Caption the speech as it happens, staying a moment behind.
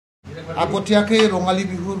আগতীয়াকে ৰঙালী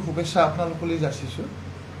বিহুৰ শুভেচ্ছা আপোনালোকলৈ যাচিছোঁ।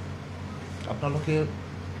 আপোনালোকে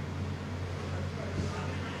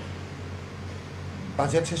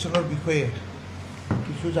বাজেট সেশনৰ বিষয়ে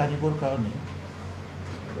কিছু জানিবৰ কাৰণে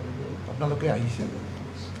আপোনালোকে আহিছে।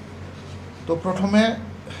 তো প্ৰথমে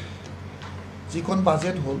যিখন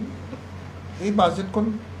বাজেট হ'ল, এই বাজেটখন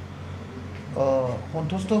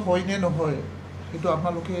সন্তুষ্ট হয় নে নহয় সেইটো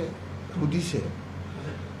আপোনালোকে সুধিছে।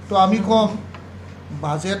 তো আমি কম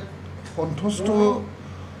বাজেট সন্তুষ্ট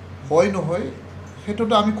হয় নহয়,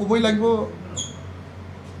 সেইটোতো আমি ক'বই লাগিব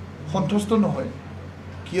সন্তুষ্ট নহয়।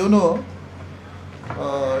 কিয়নো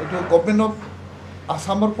এইটো গভৰ্ণমেণ্ট অফ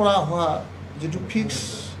আসামৰ পৰা অহা যিটো ফিক্স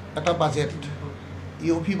এটা বাজেট,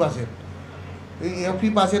 EOP বাজেট, এই EOP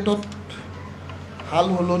বাজেটত হাল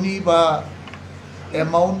সলনি বা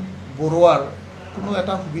এমাউণ্ট বঢ়োৱাৰ কোনো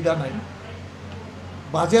এটা সুবিধা নাই।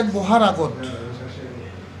 বাজেট বঢ়াৰ আগত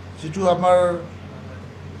যিটো আমাৰ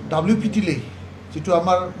WPT যিটো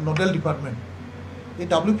আমাৰ নোডেল ডিপাৰ্টমেণ্ট, এই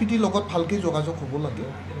WPT লগত ভালকৈ যোগাযোগ হ'ব লাগে।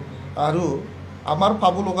 আৰু আমাৰ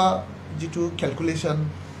পাব লগা যিটো কেলকুলেশ্যন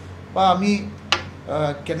বা আমি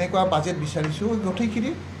কেনেকুৱা বাজেট বিচাৰিছোঁ,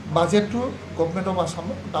 গোটেইখিনি বাজেটটো গভৰ্ণমেণ্ট অফ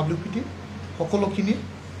আসামত WPT সকলোখিনি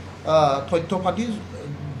তথ্য পাতি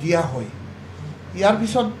দিয়া হয়। ইয়াৰ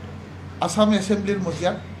পিছত আসাম এছেম্বলিৰ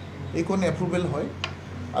মজিয়াত এইখন এপ্ৰুভেল হয়,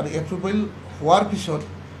 আৰু এপ্ৰুভেল হোৱাৰ পিছত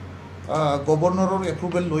গভৰ্ণৰৰ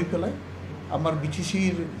এপ্ৰুভেল লৈ পেলাই আমাৰ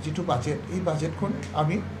BTCৰ যিটো বাজেট, এই বাজেটখন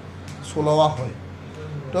আমি চলোৱা হয়।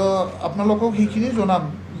 তো আপোনালোকক সেইখিনি জনাম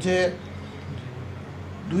যে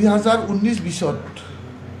 2019-20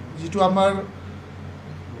 যিটো আমাৰ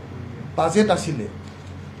বাজেট আছিলে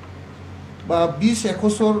বা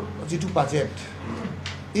 20-21 যিটো বাজেট,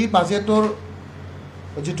 এই বাজেটৰ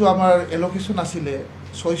যিটো আমাৰ এল'কেশ্যন আছিলে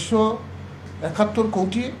 671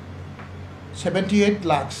 কোটি 78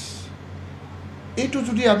 লাখ। এইটো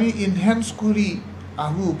যদি আমি ইনহেন্স কৰি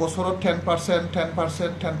আহোঁ বছৰত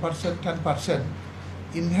 10%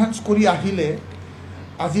 ইনহেন্স কৰি আহিলে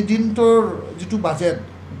আজিৰ দিনটোৰ যিটো বাজেট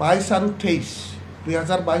 22 আৰু 23,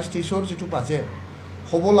 2022-23 যিটো বাজেট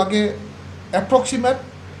হ'ব লাগে এপ্ৰক্সিমেট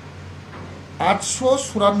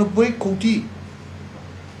 894 কোটি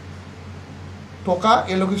টকা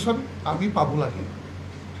এল'কেশ্যন আমি পাব লাগে।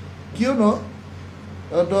 কিয়নো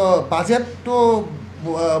বাজেটটো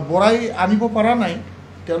বঢ়াই আনিব পৰা নাই,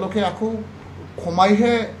 তেওঁলোকে আকৌ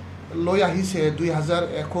কমাইহে লৈ আহিছে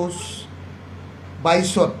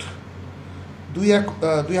 2021-22।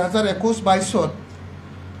 2021-22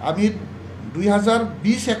 আমি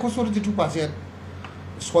 2020-21 যিটো বাজেট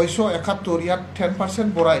 671, ইয়াত 10%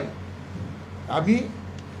 বঢ়াই আমি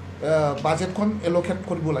বাজেটখন এল'কেট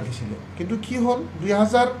কৰিব লাগিছিলে। কিন্তু কি হ'ল,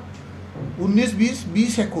 2019-20,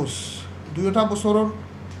 20-21 দুয়োটা বছৰৰ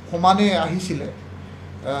সমানে আহিছিলে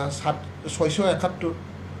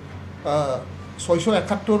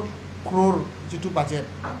 671 ক্ৰ'ৰ যিটো বাজেট,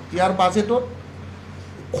 ইয়াৰ বাজেটত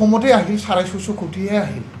কমতে আহিল 650 কোটিহে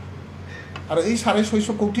আহিল। আৰু এই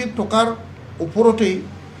 650 কোটি টকাৰ ওপৰতেই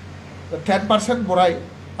 10% বঢ়াই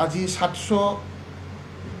আজি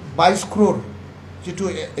 722 ক্ৰ'ৰ যিটো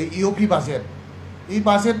EOP বাজেট, এই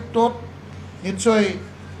বাজেটত নিশ্চয়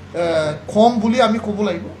কম বুলি আমি ক'ব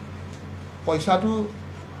লাগিব। পইচাটো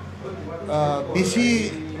বেছি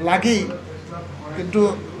লাগেই, কিন্তু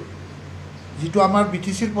যিটো আমাৰ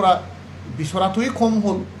BTCৰ পৰা বিচৰাটোৱেই কম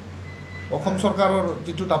হ'ল। অসম চৰকাৰৰ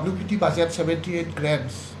যিটো WPT বাজেট 78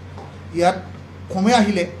 গ্ৰেণ্ডছ, ইয়াত কমে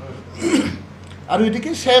আহিলে, আৰু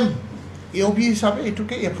এটাকে ছেম EOP হিচাপে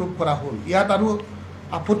এইটোকে এপ্ৰুভ কৰা হ'ল। ইয়াত আৰু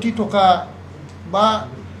আপত্তি থকা বা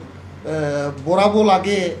বঢ়াব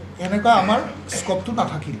লাগে এনেকুৱা আমাৰ স্কপটো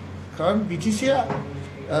নাথাকিল, কাৰণ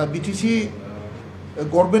BTC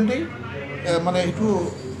গভৰ্ণমেণ্টেই মানে সেইটো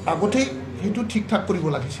আগতেই সেইটো ঠিক ঠাক কৰিব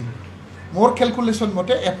লাগিছিল। মোৰ কেলকুলেশ্যন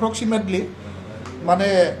মতে এপ্ৰক্সিমেটলি মানে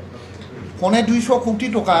 200 কোটি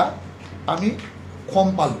টকা আমি কম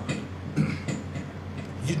পালোঁ।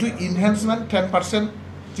 যিটো ইনহেন্সমেণ্ট 10%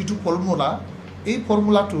 যিটো ফৰ্মুলা, এই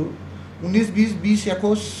ফৰ্মুলাটো 19-20,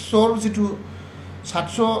 20-21 যিটো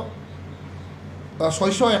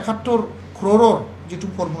 671 ক্ৰ'ৰৰ যিটো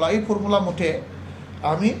ফৰ্মুলা, এই ফৰ্মুলা মতে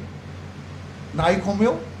আমি নাই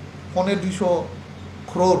কমেও 200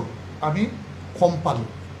 ক্ৰ'ৰ আমি কম পালোঁ।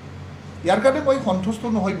 ইয়াৰ কাৰণে মই সন্তুষ্ট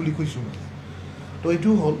নহয় বুলি কৈছোঁ। তো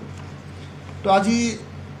এইটো হ'ল। তো আজি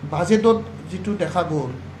বাজেটত যিটো দেখা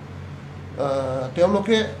গ'ল,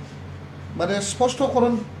 তেওঁলোকে মানে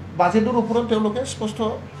স্পষ্টকৰণ বাজেটৰ ওপৰত তেওঁলোকে স্পষ্ট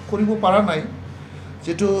কৰিব পৰা নাই।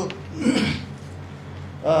 যিটো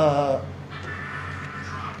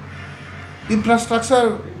ইনফ্ৰাষ্ট্ৰাকচাৰ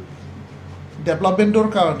ডেভেলপমেণ্টৰ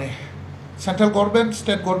কাৰণে চেণ্ট্ৰেল গভৰ্ণমেণ্ট,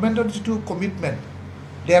 ষ্টেট গভৰ্ণমেণ্টৰ যিটো কমিটমেণ্ট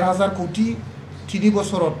 1,500 কোটি 3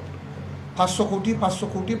 বছৰত 500 কোটি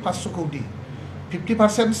 500 কোটি 500 কোটি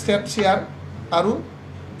 50% ষ্টেট শ্বেয়াৰ আৰু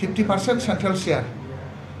 50% চেণ্ট্ৰেল শ্বেয়াৰ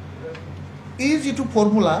এই যেটো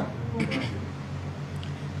ফৰ্মুলা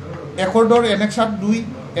একৰ্ডৰ এনেক্সাৰ 2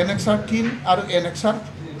 এনেক্সাৰ 3 আৰু এনেক্সাৰ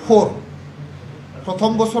 4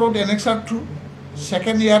 প্ৰথম বছৰত এনেক্সাৰ 2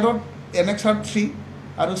 সেকেন্ড ইয়াৰত এনেক্সাৰ 3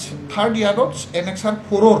 আৰু থাৰ্ড ইয়াৰত এনেক্সাৰ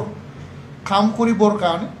 4ৰ কাম কৰিবৰ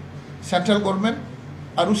কাৰণে সেন্ট্ৰেল গভৰ্নমেন্ট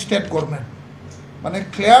আৰু ষ্টেট গভৰ্নমেন্ট মানে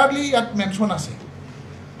ক্লিয়াৰলি ইয়াত মেনশন আছে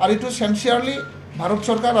আৰু এটো সেন্সিয়াৰলি ভাৰত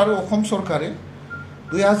চৰকাৰ আৰু অসম চৰকাৰে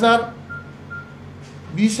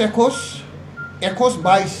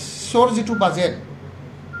 2020-21-22ৰ যেটো বাজেট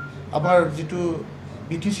আমাৰ যেটো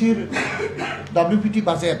বিটিসিৰ WPT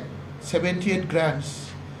বাজেট 78 গ্ৰান্টস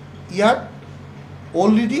ইয়াত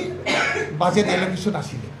অলৰেডি বাজেট এলোকেশন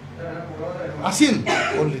আছিল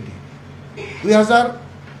অলৰেডি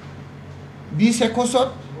 2020-21ত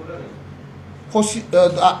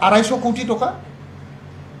 250 কোটি টকা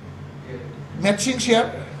ম্যাচিং শেয়াৰ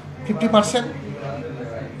 50%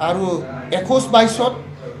 আৰু 21-22ত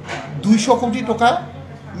 200 কোটি টকা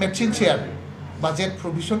ম্যাচিং শেয়ার বাজেট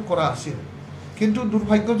প্রভিশন করা আছিল কিন্তু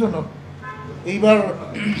দুর্ভাগ্যজনক এইবার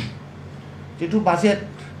যেটো বাজেট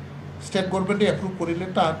স্টেট গভর্নমেন্টে এপ্রুভ করিলে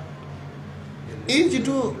তার এই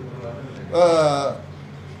যেটো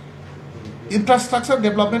ইনফ্রাস্ট্রাকচার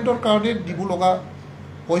ডেভেলপমেন্টৰ কাৰণে দিব লগা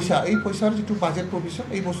পইচা এই পইচাৰ যেটো বাজেট প্ৰভিশন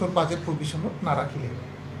এই বছৰ বাজেট প্ৰভিশনত নাৰাখিলে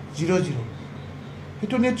 0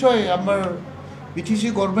 এটো নিশ্চয় আমাৰ বিটিসি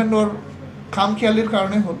গভৰ্নমেন্টৰ কামখিয়ালিৰ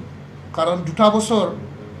কাৰণে হল কাৰণ দুটা বছৰ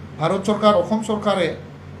ভাৰত চৰকাৰ অসম চৰকাৰে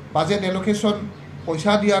বাজেট এলোকেশন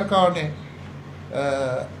পইচা দিয়াৰ কাৰণে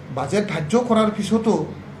বাজেট ধাৰ্য কৰাৰ পিছতো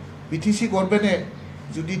বিটিসি গভৰ্নমেন্টে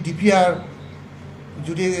যদি ডিপিআৰ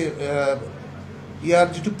যদি ইয়াৰ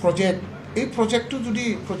যেটো প্ৰজেক্ট এই প্ৰজেক্টটো যদি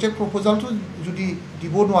প্ৰজেক্ট প্ৰপোজালটো যদি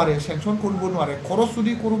দিব নোৱাৰে সেনকশন কৰিব নোৱাৰে খৰচ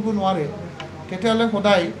যদি কৰিব নোৱাৰে তেতিয়ালে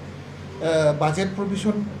সদায় বাজেট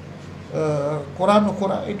প্ৰভিশন কৰা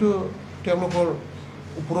নকৰা এটো তেওঁলোকৰ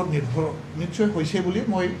ওপৰত নিৰ্ভৰ নিশ্চয় হৈছে বুলি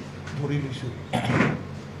মই ধৰি লৈছো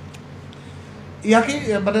ইয়াকে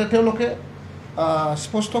মানে তেওঁলোকে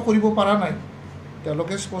স্পষ্ট কৰিব পৰা নাই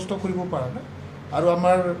আৰু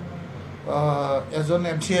আমাৰ এজন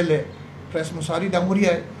MCLA প্ৰেছ মুছাৰী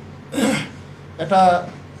ডাঙৰীয়াই এটা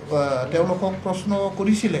তেওঁলোকক প্ৰশ্ন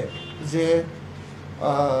কৰিছিলে যে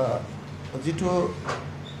যেটো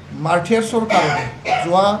মাৰ্টিয়াৰ্ছৰ কাৰণে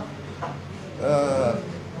যোৱা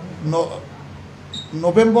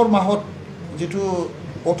নৱেম্বৰ মাহত যেটো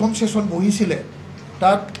প্ৰথম সেশন বহিছিলে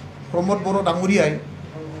তাত প্ৰমোদ বড়ো ডাঙৰীয়াই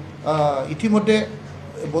ইতিমধ্যে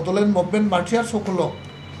বডোলেণ্ড মুভমেণ্ট মাৰ্টিয়াৰ্ছসকলক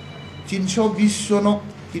 320 জনক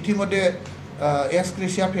ইতিমধ্যে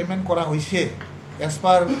এক্সগ্ৰেচিয়া পেমেন্ট কৰা হৈছে এজ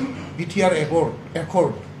পাৰ BTR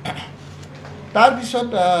একৰ্ড তাৰ পিছত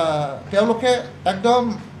তেওঁলোকে একদম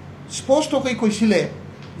স্পষ্টকৈ কৈছিলে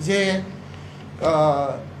যে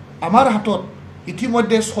আমাৰ হাতত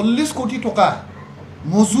ইতিমধ্যে 40 কোটি টকা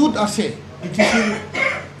মজুদ আছে বিটিসিৰ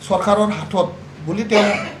সৰকাৰৰ হাতত বুলি তেওঁ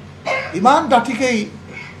ইমান ডাঠিকেই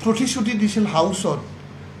প্ৰতিশ্ৰুতি দিছিল হাউসত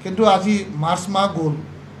কিন্তু আজি মাৰ্চ মাহ গ'ল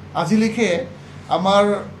আজিলৈকে আমাৰ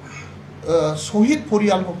শহীদ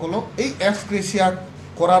পৰিয়ালসকলক এই এক্সগ্ৰেচিয়া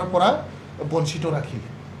কৰাৰ পৰা বঞ্চিত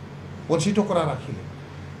কৰা ৰাখিলে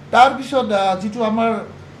তাৰ পিছত যেটো আমাৰ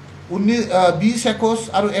 20-21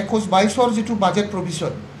 আৰু 21-22ৰ যেটো বাজেট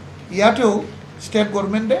প্ৰভিশন ইয়াতেও ষ্টেট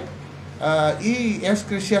গভৰ্নমেন্টে এই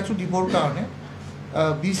এক্সগ্ৰেচিয়াটো দিবৰ কাৰণে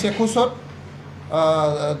 20-21ত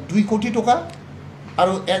 2 কোটি টকা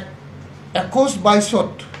আৰু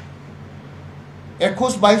 21-22ত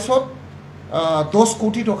 10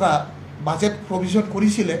 কোটি টকা বাজেট প্ৰভিশন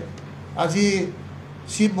কৰিছিলে আজি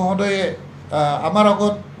চিফ মহোদয়ে আমাৰ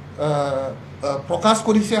আগত প্ৰকাশ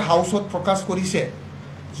কৰিছে হাউসত প্ৰকাশ কৰিছে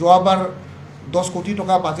যোৱাবাৰ 10 কোটি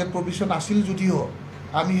টকা বাজেট প্ৰভিশন আছিল যদিও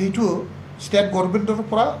আমি এইটো ষ্টেট গভৰ্নমেন্টৰ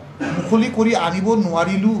পৰা মুখলি কৰি আনিব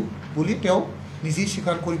নোৱাৰিলো বুলি তেওঁ নিজে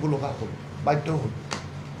স্বীকাৰ কৰিব লগা হ'ল বাধ্য হ'ল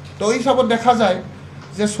তো এই হিচাপত দেখা যায়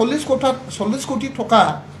যে 40 কোটি টকা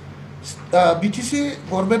বিটিসি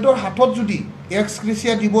গভৰ্নমেন্টৰ হাতত যদি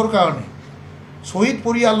এক্সগ্ৰেচিয়া দিবৰ কাৰণে শহীদ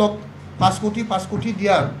পৰিয়ালক 5 কোটি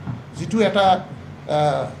দিয়াৰ যেটো এটা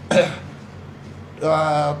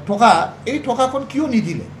টকা এই টকাখন কিয়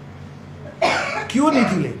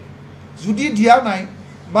নিদিলে যদি দিয়া নাই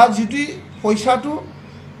বা যদি পইচাটো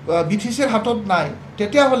বিটিসিৰ হাতত নাই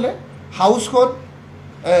তেতিয়া হলে হাউসখন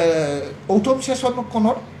অটোম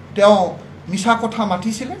সেশনখনত তেওঁ মিছা কথা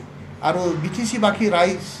মাতিছিলে আৰু বিটিসি বাকি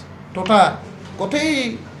ৰাইজ তথা গোটেই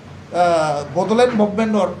বডোলেণ্ড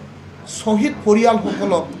মুভমেণ্টৰ শহীদ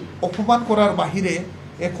পৰিয়ালসকলক অপমান কৰাৰ বাহিৰে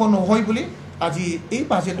একো নহয় বুলি আজি এই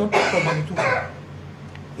বাজেটত প্ৰমাণিত হয়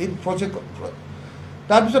এই প্ৰজেক্ট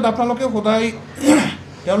তাৰপিছত আপোনালোকে সদায়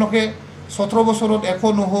তেওঁলোকে 17 বছৰত একো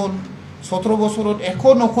নহ'ল 17 বছৰত একো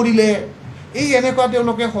নকৰিলে এই এনেকুৱা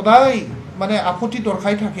তেওঁলোকে সদায় মানে আপত্তি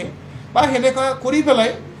দৰ্শাই থাকে বা সেনেকুৱা কৰি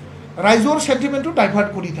পেলাই ৰাইজৰ সেন্টিমেন্টটো ডাইভাৰ্ট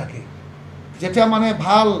কৰি থাকে যেতিয়া মানে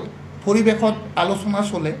ভাল পৰিৱেশত আলোচনা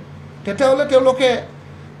চলে তেতিয়াহ'লে তেওঁলোকে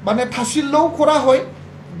মানে ফাঁচিলেও কৰা হয়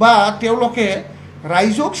বা তেওঁলোকে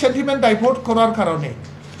ৰাইজক সেন্টিমেন্ট ডাইভাৰ্ট কৰাৰ কাৰণে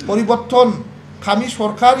পৰিৱৰ্তন খামি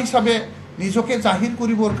চৰকাৰ হিচাপে নিজকে জাহিৰ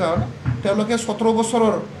কৰিবৰ কাৰণে তেওঁলোকে 17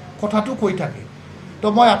 বছৰৰ কথাটো কৈ থাকে তো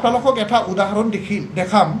মই আপোনালোকক এটা উদাহৰণ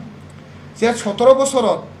দেখাম যে 17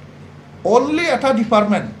 বছৰত অনলি এটা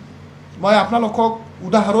ডিপাৰ্টমেণ্ট মই আপোনালোকক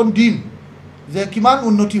উদাহৰণ দিম যে কিমান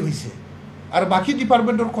উন্নতি হৈছে আৰু বাকি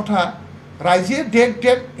ডিপাৰ্টমেণ্টৰ কথা ৰাইজে দেখ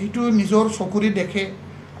সেইটো নিজৰ চকুৰে দেখে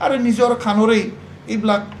আৰু নিজৰ খানৰেই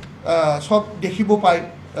এইবিলাক সব দেখিব পায়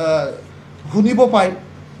শুনিব পায়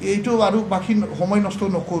এইটো আৰু বাকি সময় নষ্ট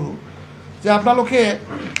নকৰোঁ যে আপোনালোকে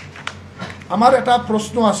আমাৰ এটা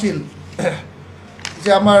প্ৰশ্ন আছিল যে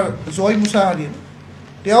আমাৰ জয় মুছাহাৰীৰ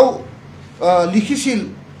তেওঁ লিখিছিল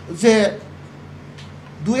যে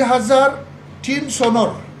 2003 চনৰ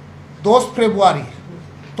 10 ফেব্ৰুৱাৰী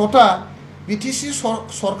তথা বিটিসি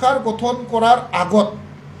সরকার গঠন করার আগত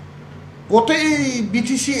গোটেই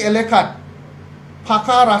বিটিসি এলেকাত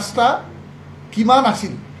ফাঁকা রাস্তা কিমান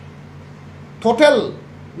আছিল টোটাল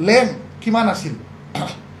লেন্থ কিমান আছিল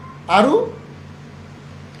আৰু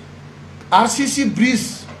আৰসিসি ব্ৰিজ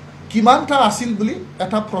কিমানটা আছিল বুলি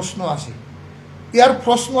এটা প্ৰশ্ন আছে ইয়াৰ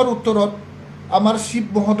প্ৰশ্নৰ উত্তৰত আমাৰ শিৱ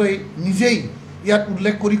মহোদয় নিজেই ইয়াত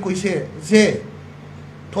উল্লেখ কৰি কৈছে যে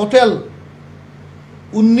টোটাল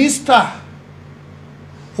 19টা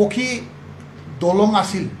পকী দলং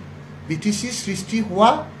আছিল বিটিসি সৃষ্টি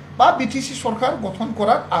হোৱা বা বিটিসি সৰকাৰ গঠন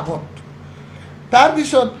কৰাৰ আগত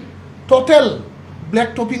তাৰপিছত টোটাল ব্ল্যাক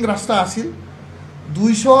টপিং ৰাস্তা আছিল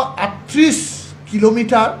 238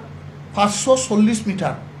 কিলোমিটাৰ 540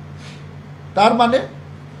 মিটাৰ তাৰ মানে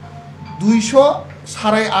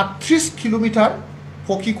 238 কিলোমিটাৰ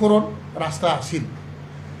পকীকৰণ ৰাস্তা আছিল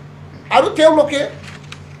আৰু তেওঁলোকে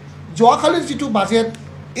যোৱাকালিৰ যিটো বাজেট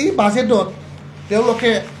এই বাজেটত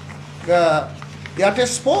তেওঁলোকে ইয়াতে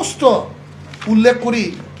স্পষ্ট উল্লেখ কৰি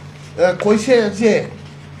কৈছে যে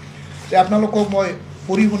আপোনালোকক মই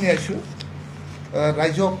পঢ়ি শুনিয়াইছোঁ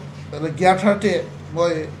ৰাইজক জ্ঞাতাৰ্থে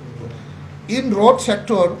মই in road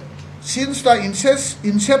sector since the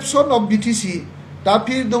inception of BTC the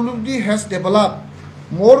PWD has developed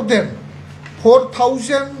more than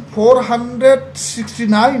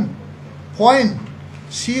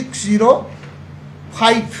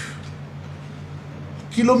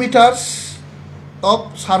 4,469.605 kilometers of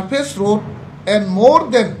surface road and more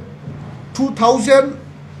than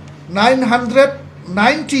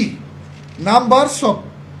 2,990 numbers of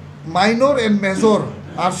minor and major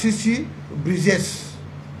RCC bridges.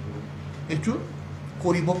 এইটো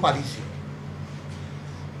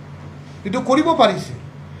কৰিব পাৰিছে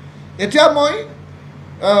এতিয়া মই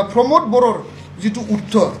প্ৰমোদ বড়োৰ যিটো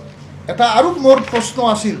উত্তৰ এটা আৰু মোৰ প্ৰশ্ন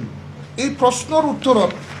আছিল এই প্ৰশ্নৰ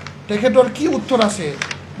উত্তৰত তেখেতৰ কি উত্তৰ আছে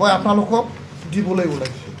মই আপোনালোকক দিবলৈ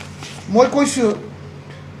ওলাইছোঁ মই কৈছোঁ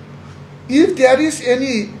if there is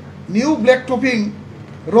any new black topping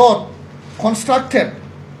road constructed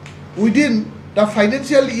within the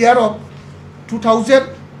financial year of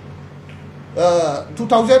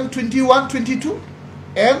 2021-22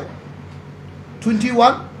 and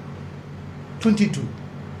 21-22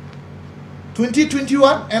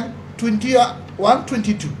 2021 and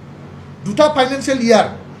 21-22 দুটা ফাইনেন্সিয়েল ইয়াৰ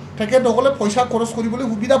তেখেতসকলে পইচা খৰচ কৰিবলৈ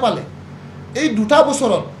সুবিধা পালে এই দুটা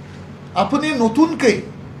বছৰত আপুনি নতুনকৈ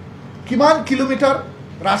কিমান কিলোমিটাৰ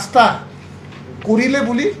ৰাস্তা কৰিলে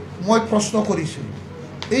বুলি মই প্ৰশ্ন কৰিছোঁ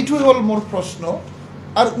এইটো হ'ল মোৰ প্ৰশ্ন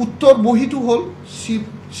আৰু উত্তৰ বহিটো হ'ল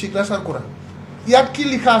সিগনেচাৰ কৰা ইয়াত কি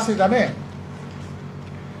লিখা আছে জানে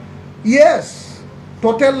yes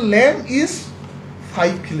total length is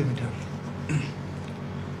 5 kilometer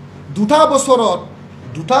দুটা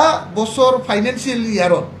বছৰ ফাইনেন্সিয়েল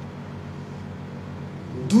ইয়াৰত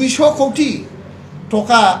 200 কোটি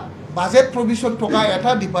টকা বাজেট প্ৰভিজন টকা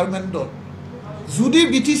এটা ডিপাৰ্টমেণ্টত যদি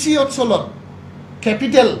বিটিসি অঞ্চলত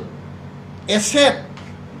capital asset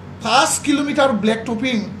 5 kilometre black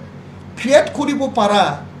topping create কৰিব পাৰা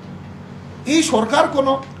এই সৰকাৰ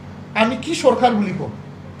কোনো আমি কি সৰকাৰ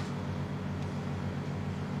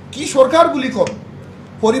বুলি কম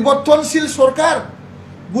পৰিবৰ্তনশীল সৰকাৰ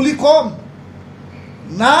বুলি কম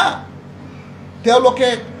না তেওঁলোকে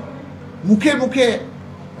মুখে মুখে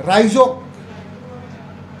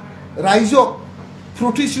ৰাইজক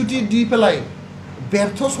প্ৰতিশ্ৰুতি দি পেলাই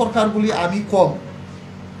ব্যৰ্থ সৰকাৰ বুলি আমি কম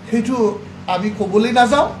সেইটো আমি ক'বলৈ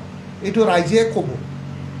নাযাওঁ এইটো ৰাইজে ক'ব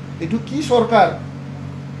এইটো কি সৰকাৰ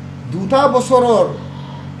 2টা বছৰৰ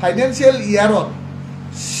ফাইনেন্সিয়েল ইয়াৰত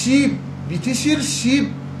চিফ BTCৰ চিফ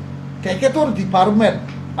তেখেতৰ ডিপাৰ্টমেণ্ট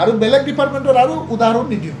আৰু বেলেগ ডিপাৰ্টমেণ্টৰ আৰু উদাহৰণ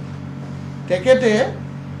নিদিওঁ তেখেতে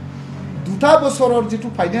 2টা বছৰৰ যিটো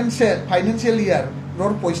ফাইনেন্সিয়েল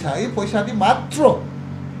ইয়াৰৰ পইচা এই পইচা দি মাত্ৰ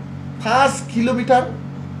 5 কিলোমিটাৰ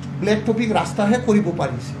ব্লেক টপিক ৰাস্তাহে কৰিব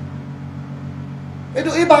পাৰিছে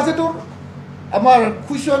এইটো এই বাজেটৰ আমাৰ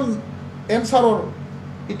কুৱেশ্যন এনচাৰৰ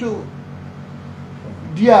এইটো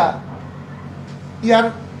দিয়া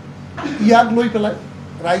ইয়াক লৈ পেলাই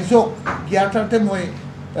ৰাইজক ইয়াতে মই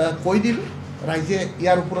কৈ দিলোঁ ৰাইজে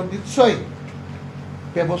ইয়াৰ ওপৰত নিশ্চয়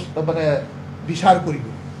মানে বিচাৰ কৰিব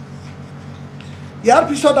ইয়াৰ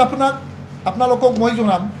পিছত আপোনালোকক মই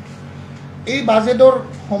জনাম এই বাজেটৰ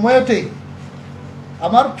সময়তেই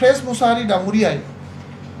আমাৰ ফ্ৰেছ মুছাহাৰী ডাঙৰীয়াই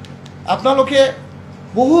আপোনালোকে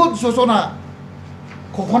বহুত যোজনা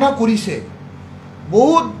ঘোষণা কৰিছে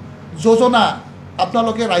বহুত যোজনা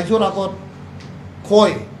আপোনালোকে ৰাইজৰ আগত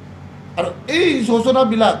কয় আৰু এই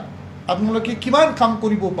যোজনাবিলাক আপোনালোকে কিমান কাম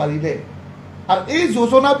কৰিব পাৰিলে আৰু এই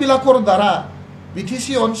যোজনাবিলাকৰ দ্বাৰা BTC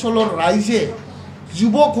অঞ্চলৰ ৰাইজে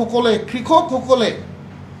যুৱকসকলে কৃষকসকলে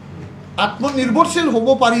আত্মনিৰ্ভৰশীল হ'ব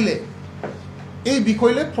পাৰিলে এই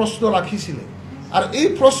বিষয়লৈ প্ৰশ্ন ৰাখিছিলে আৰু এই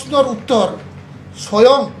প্ৰশ্নৰ উত্তৰ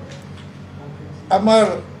স্বয়ং আমাৰ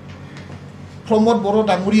প্ৰমোদ বড়ো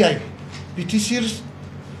ডাঙৰীয়াই BTCৰ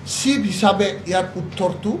চিফ হিচাপে ইয়াৰ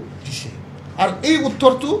উত্তৰটো দিছে আৰু এই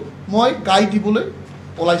উত্তৰটো মই গাই দিবলৈ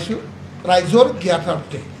ওলাইছোঁ ৰাইজৰ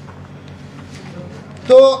জ্ঞাতাৰ্থে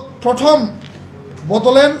তো প্ৰথম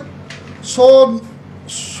বড়োলেণ্ড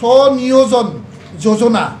স্বনিয়োজন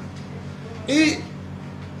যোজনা এই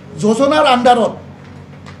যোজনাৰ আণ্ডাৰত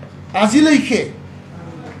আজিলৈকে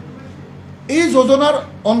এই যোজনাৰ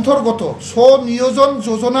অন্তৰ্গত স্বনিয়োজন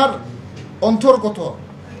যোজনাৰ অন্তৰ্গত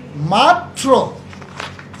মাত্ৰ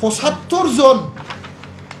 75 জন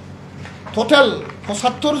টোটেল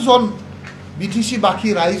 75 জন BTC বাকী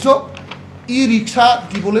ৰাইজক ৰিক্সা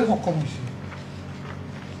দিবলৈ সক্ষম হৈছে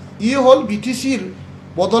ই হ'ল BTCৰ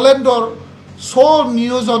বড়োলেণ্ডৰ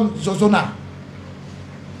স্বনিয়োজন যোজনা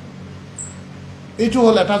এইটো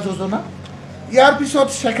হ'ল এটা যোজনা ইয়াৰ পিছত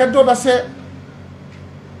সেকেণ্ডত আছে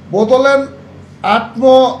বড়োলেণ্ড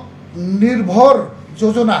আত্মনিৰ্ভৰ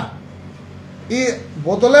যোজনা এই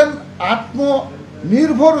বড়োলেণ্ড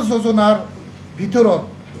আত্মনিৰ্ভৰ যোজনাৰ ভিতৰত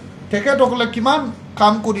তেখেতসকলে কিমান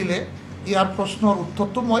কাম কৰিলে ইয়াৰ প্ৰশ্নৰ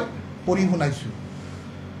উত্তৰটো মই পঢ়ি শুনাইছোঁ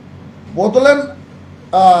Bodoland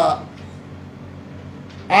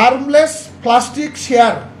আৰ্মলেছ plastic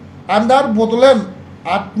chair under Bodoland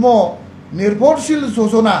আত্মনিৰ্ভৰশীল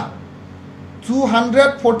যোজনা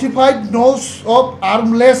 245 notes of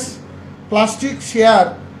armless plastic chair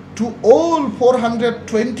to all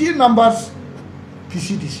 420 numbers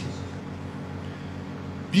PCDC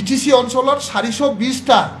BTC অঞ্চলৰ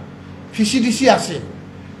 420টা PCDC আছে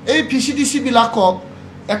এই PCDC বিলাকক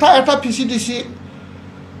এটা PCDC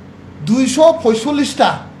 245টা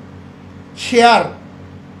চেয়াৰ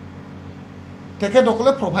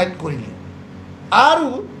তেখেতসকলে প্ৰভাইড কৰিলে আৰু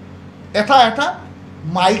এটা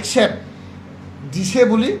মাইক সেট দিছে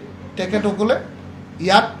বুলি তেখেতসকলে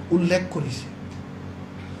ইয়াত উল্লেখ কৰিছে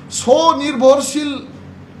স্বনিৰ্ভৰশীল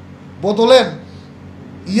বড়োলেণ্ড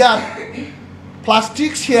ইয়াত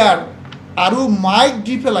প্লাষ্টিক চেয়াৰ আৰু মাইক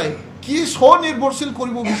দি পেলাই কি স্বনিৰ্ভৰশীল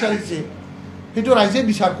কৰিব বিচাৰিছে সেইটো ৰাইজে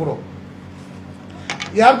বিচাৰ কৰক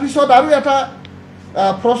ইয়াৰ পিছত আৰু এটা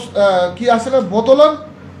কি আছিলে বড়োলেণ্ড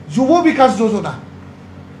যুৱ বিকাশ যোজনা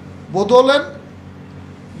বড়োলেণ্ড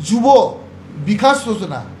যুৱ বিকাশ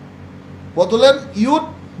যোজনা বড়োলেণ্ড ইউথ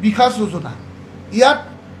বিকাশ যোজনা ইয়াত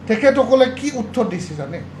তেখেতসকলে কি উত্তৰ দিছে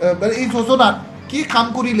জানে এই যোজনাত কি কাম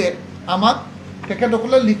কৰিলে আমাক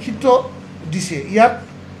তেখেতসকলে লিখিত দিছে ইয়াত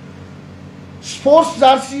sports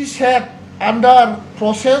jersey set under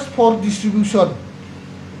process for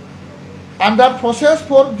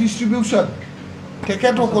distribution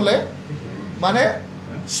তেখেতসকলে মানে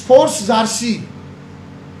স্পৰ্টছ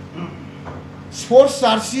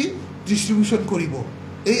জাৰ্চি ডিষ্ট্ৰিবিউশ্যন কৰিব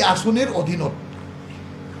এই আঁচনিৰ অধীনত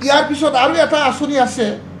ইয়াৰ পিছত আৰু এটা আঁচনি আছে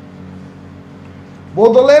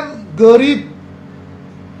বড়োলেণ্ড গৰীব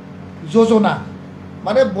যোজনা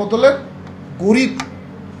মানে বড়োলেণ্ড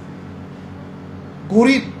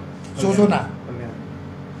গৰীব যোজনা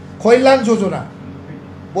কল্যাণ যোজনা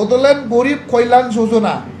বড়োলেণ্ড গৰীব কল্যাণ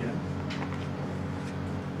যোজনা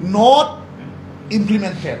নট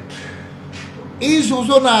ইমপ্লিমেণ্টেড এই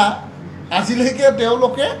যোজনা আজিলৈকে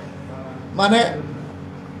তেওঁলোকে মানে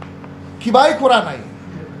কিবাই কৰা নাই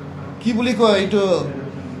কি বুলি কয় এইটো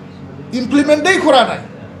ইমপ্লিমেণ্টেই কৰা নাই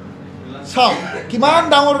চাওক কিমান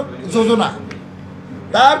ডাঙৰ যোজনা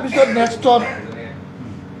তাৰপিছত নেক্সটত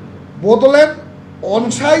বড়োলেণ্ড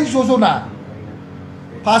অনসাই যোজনা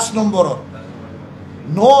 5 নম্বৰত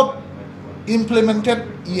নট ইমপ্লিমেণ্টেড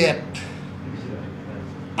ইয়েট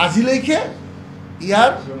আজিলৈকে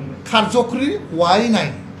ইয়াৰ কাৰ্যকৰী হোৱাই নাই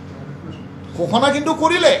ঘোষণা কিন্তু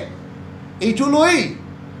কৰিলে এইটো লৈ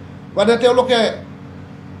মানে তেওঁলোকে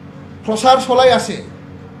প্ৰচাৰ চলাই আছে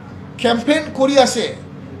কেম্পেইন কৰি আছে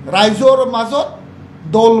ৰাইজৰ মাজত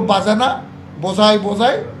দল বাজানা বজাই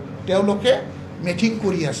বজাই তেওঁলোকে মিটিং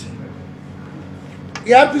কৰি আছে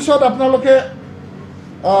ইয়াৰ পিছত আপোনালোকে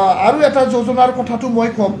আৰু এটা যোজনাৰ কথাটো মই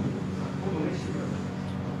ক'ম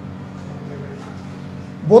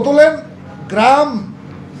বড়োলেণ্ড গ্ৰাম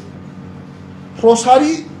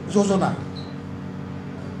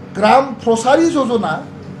প্ৰচাৰী যোজনা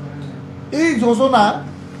এই যোজনা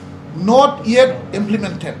নট ইয়েট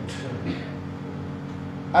ইমপ্লিমেণ্টেড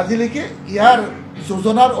আজিলৈকে ইয়াৰ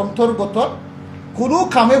যোজনাৰ অন্তৰ্গত কোনো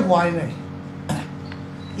কামে হোৱাই নাই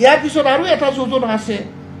ইয়াৰ পিছত আৰু এটা যোজনা আছে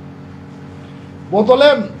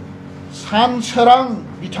বড়োলেণ্ড সানচোৰাং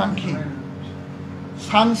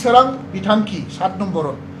বিথাংকি 7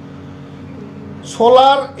 নম্বৰত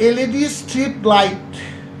solar LED street light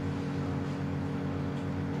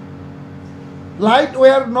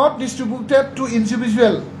were not distributed to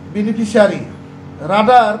individual beneficiary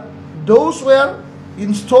rather those were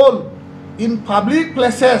installed in public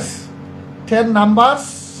places 10 numbers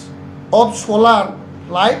of solar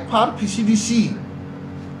light for PCDC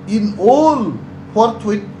in all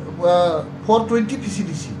 420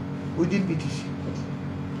 PCDC within BTC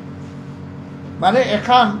মানে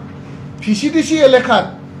এখন PCDC এলেকাত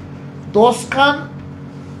 10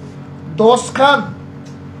 খান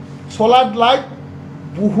সোলার লাইট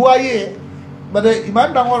বহুৱাইয়ে মানে ইমান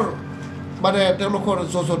ডাঙৰ মানে তেওঁলোকৰ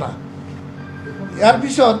যোজনা ইয়াৰ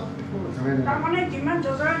পিছত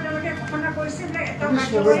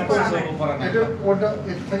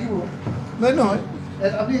নহয়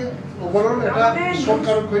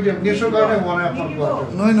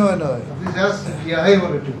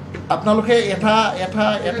আপোনালোকে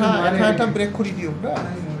এটা ব্ৰেক কৰি দিয়ক না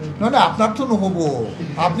নহয় না আপোনাৰতো নহ'ব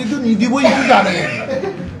আপুনিতো নিদিবই এইটো জানে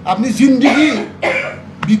আপনি জিন্দগি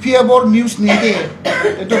BPFৰ নিউজ নিদিয়ে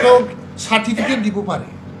এইটোতো সাৰ্টিফিকেট দিব পাৰে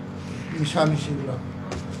মিছা মিছিবিলাক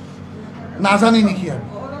নাজানে নেকি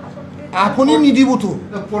আপুনি নিদিবতো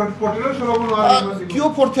কিয়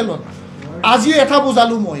পৰ্টেলত আজি এটা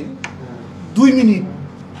বুজালো মই 2 মিনিট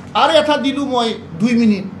আৰু এটা দিলো মই 2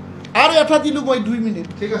 মিনিট আৰু এটা দিলো মই 2 মিনিট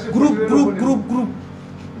গ্ৰুপ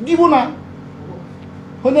দিব না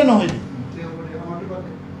হলে নহয়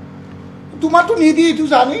তোমাৰতো নিদি এইটো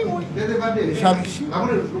জানেই মই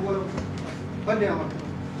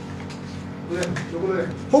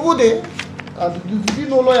হ'ব দে যদি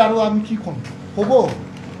নলয় আৰু আমি কি ক'ম হ'ব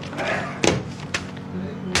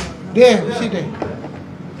দে হৈছে দে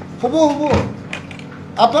হ'ব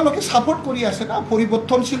আপোনালোকে সাপোর্ট কৰি আছে না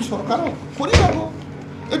পৰিৱৰ্তনশীল চৰকাৰক কৰি যাব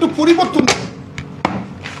এইটো পৰিৱৰ্তন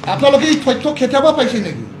আপোনালোকে এই তথ্য কেতিয়াবা পাইছে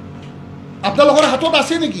নেকি আপোনালোকৰ হাতত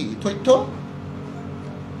আছে নেকি তথ্য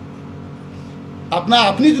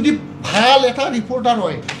আপনি যদি ভাল এটা রিপোর্টার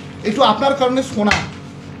হয় এইটো আপনার কারণে সোনা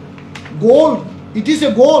gold it is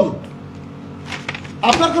a gold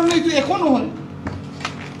আপনার কারণে এইটো একো নহয়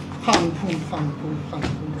ফাং ফুং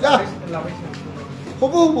যা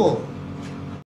হ'ব